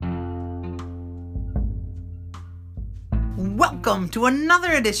Welcome to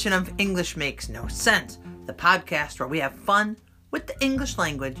another edition of English Makes No Sense, the podcast where we have fun with the English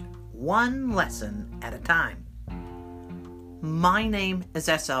language, one lesson at a time. My name is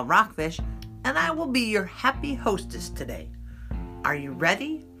S.L. Rockfish, and I will be your happy hostess today. Are you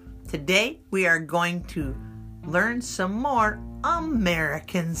ready? Today we are going to learn some more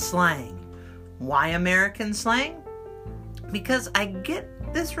American slang. Why American slang? Because I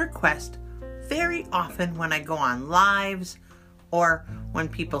get this request very often when I go on lives or when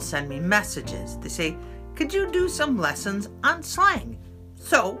people send me messages. They say, could you do some lessons on slang?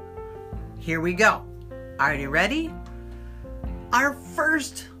 So, here we go. Are you ready? Our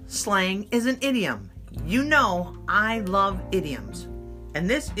first slang is an idiom. You know I love idioms. And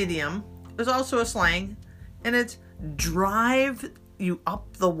this idiom is also a slang, and it's drive you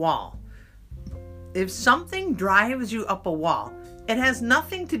up the wall. If something drives you up a wall, it has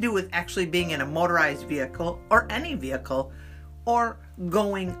nothing to do with actually being in a motorized vehicle or any vehicle or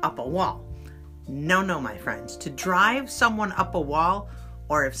going up a wall. No, my friends. To drive someone up a wall,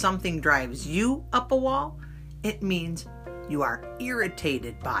 or if something drives you up a wall, it means you are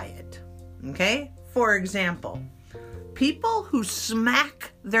irritated by it. Okay? For example, people who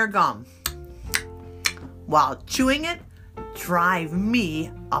smack their gum while chewing it drive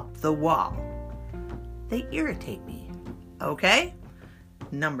me up the wall. They irritate me. Okay?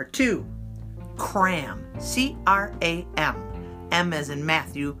 Number 2, cram. C-R-A-M. M as in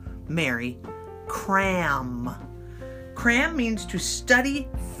Matthew, Mary. Cram. Cram means to study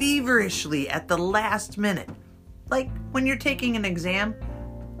feverishly at the last minute. Like when you're taking an exam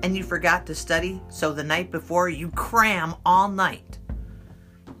and you forgot to study, so the night before you cram all night.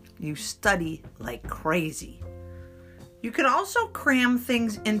 You study like crazy. You can also cram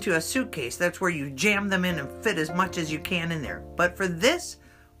things into a suitcase. That's where you jam them in and fit as much as you can in there. But for this,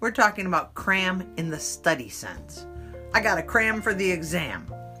 we're talking about cram in the study sense. I got to cram for the exam.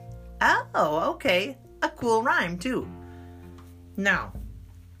 Oh, okay. A cool rhyme too. Now,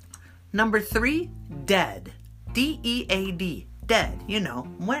 number 3, dead. D-E-A-D. Dead. You know,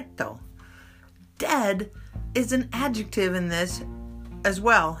 muerto. Dead is an adjective in this as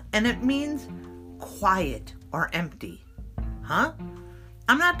well, and it means quiet or empty. Huh?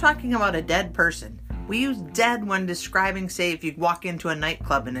 I'm not talking about a dead person. We use dead when describing, say, if you walk into a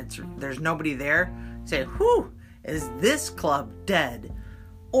nightclub and there's nobody there, say, whew, is this club dead?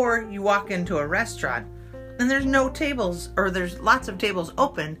 Or you walk into a restaurant and there's no tables, or there's lots of tables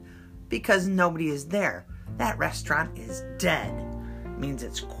open because nobody is there. That restaurant is dead. It means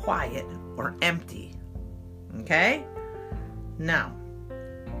it's quiet or empty. Okay? Now,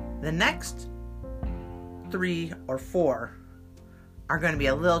 the next 3 or 4 are going to be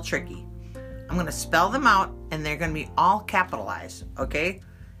a little tricky. I'm going to spell them out, and they're going to be all capitalized, okay?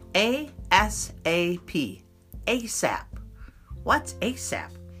 A-S-A-P. ASAP. What's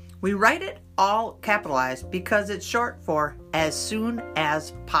ASAP? We write it all capitalized because it's short for as soon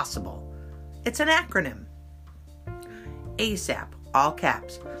as possible. It's an acronym. ASAP, all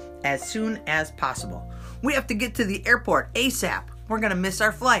caps, as soon as possible. We have to get to the airport ASAP. We're going to miss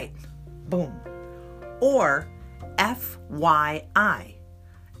our flight. Boom. Or FYI.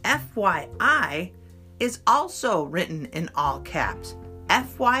 FYI is also written in all caps.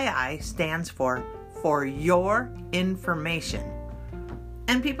 FYI stands for your information.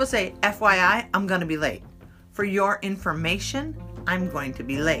 And people say, FYI, I'm going to be late. For your information, I'm going to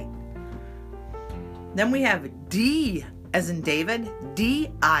be late. Then we have D as in David,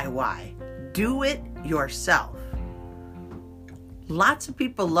 DIY. Do it yourself. Lots of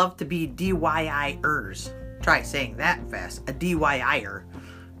people love to be DIYers. Try saying that fast. A DIYer.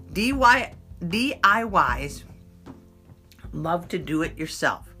 DIYs love to do it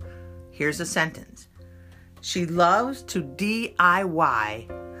yourself. Here's a sentence. She loves to DIY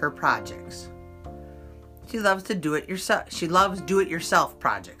her projects. She loves to do it yourself. She loves do-it-yourself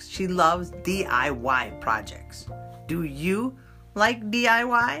projects. She loves DIY projects. Do you like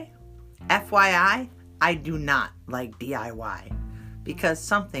DIY? FYI, I do not like DIY because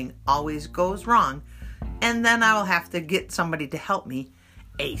something always goes wrong, and then I will have to get somebody to help me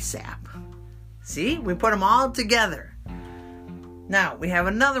ASAP. See, we put them all together. Now, we have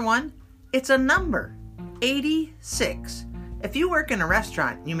another one. It's a number, 86. If you work in a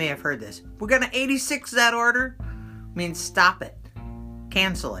restaurant, you may have heard this. We're going to 86 that order. Means stop it.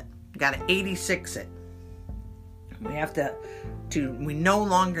 Cancel it. You got to 86 it. We have to we no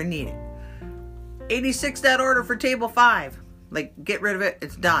longer need it. 86 that order for table 5. Like, get rid of it.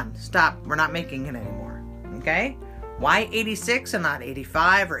 It's done. Stop. We're not making it anymore. Okay? Why 86 and not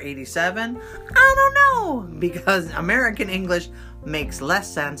 85 or 87? I don't know. Because American English makes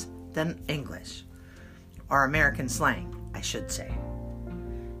less sense than English or American slang. I should say.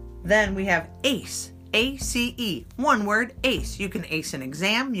 Then we have ace. A-C-E. One word, ace. You can ace an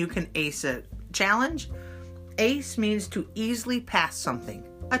exam. You can ace a challenge. Ace means to easily pass something,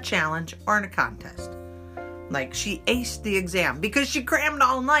 a challenge or in a contest. Like she aced the exam. Because she crammed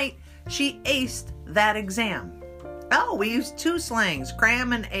all night, she aced that exam. Oh, we use two slangs,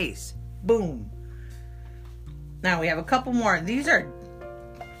 cram and ace. Boom. Now we have a couple more. These are,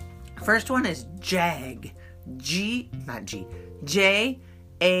 first one is jag. J-A-G.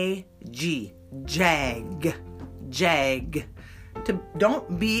 Jag. Jag.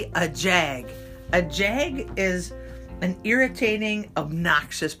 Don't be a jag. A jag is an irritating,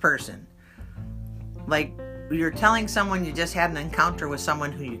 obnoxious person. Like you're telling someone you just had an encounter with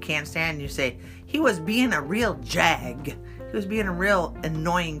someone who you can't stand, and you say, he was being a real jag. He was being a real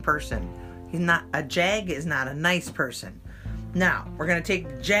annoying person. A jag is not a nice person. Now, we're going to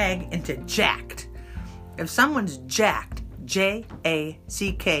take jag into jacked. If someone's jacked, J-A-C-K-E-D,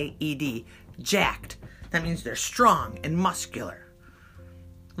 jacked, that means they're strong and muscular.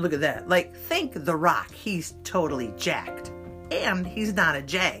 Look at that. Like, think The Rock. He's totally jacked. And he's not a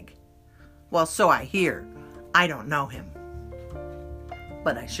jag. Well, so I hear. I don't know him.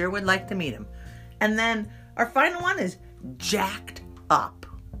 But I sure would like to meet him. And then our final one is jacked up.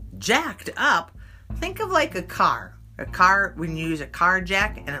 Jacked up? Think of like a car. A car, when you use a car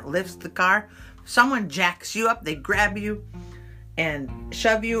jack and it lifts the car, someone jacks you up, they grab you and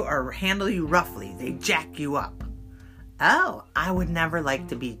shove you or handle you roughly. They jack you up. Oh, I would never like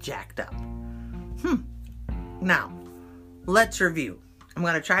to be jacked up. Now, let's review. I'm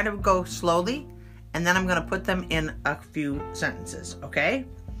going to try to go slowly, and then I'm going to put them in a few sentences, okay?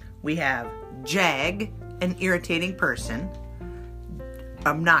 We have jag, an irritating person,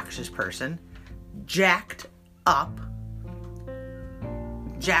 obnoxious person, jacked up,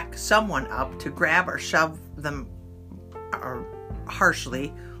 jack someone up to grab or shove them or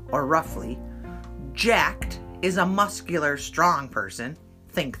harshly or roughly. Jacked is a muscular, strong person.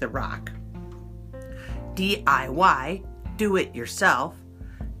 Think The Rock. DIY, do it yourself.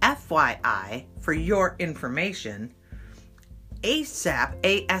 FYI, for your information. ASAP,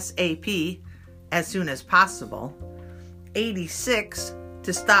 A-S-A-P, as soon as possible. 86,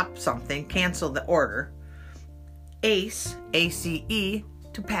 to stop something, cancel the order. ACE, A-C-E,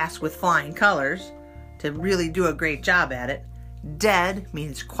 to pass with flying colors, to really do a great job at it. Dead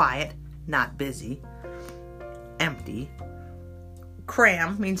means quiet, not busy. Empty.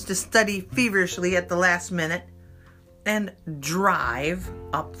 Cram means to study feverishly at the last minute. And drive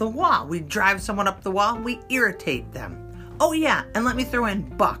up the wall. We drive someone up the wall, we irritate them. Oh yeah, and let me throw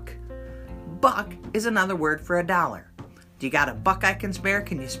in buck. Buck is another word for $1. Do you got a buck I can spare?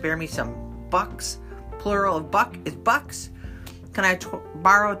 Can you spare me some bucks? Plural of buck is bucks. Can I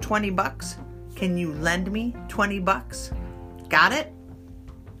borrow 20 bucks? Can you lend me 20 bucks? Got it?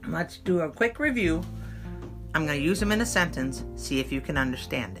 Let's do a quick review. I'm going to use them in a sentence. See if you can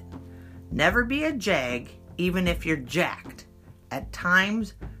understand it. Never be a jag, even if you're jacked. At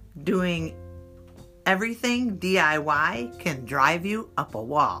times, doing everything DIY can drive you up a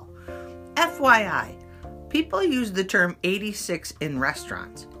wall. FYI, people use the term 86 in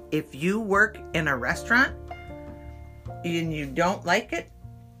restaurants. If you work in a restaurant and you don't like it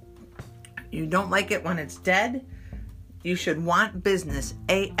when it's dead, you should want business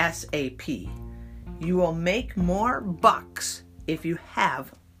ASAP. You will make more bucks if you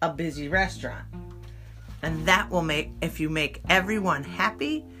have a busy restaurant. And that will make, if you make everyone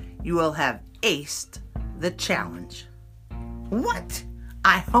happy, you will have aced the challenge. What?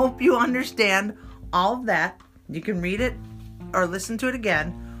 I hope you understand all of that. You can read it or listen to it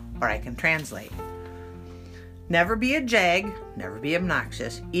again, or I can translate. Never be a jag, never be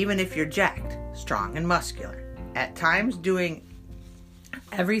obnoxious, even if you're jacked, strong and muscular. At times, doing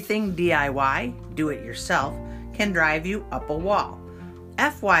everything DIY, do it yourself, can drive you up a wall.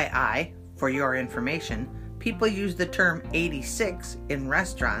 FYI, for your information, people use the term 86 in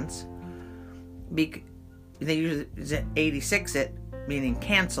restaurants. They use 86 it, meaning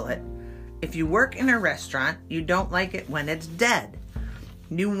cancel it. If you work in a restaurant, you don't like it when it's dead.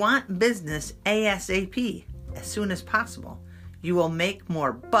 You want business ASAP, as soon as possible. You will make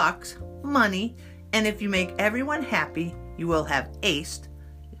more bucks, money, and if you make everyone happy, you will have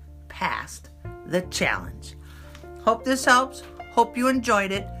passed the challenge. Hope this helps. Hope you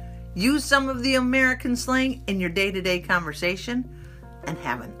enjoyed it. Use some of the American slang in your day-to-day conversation, and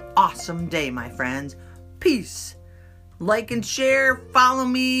have an awesome day, my friends. Peace. Like and share. Follow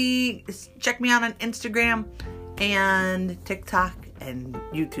me. Check me out on Instagram and TikTok and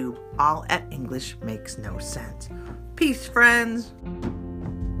YouTube, all at English Makes No Sense. Peace, friends.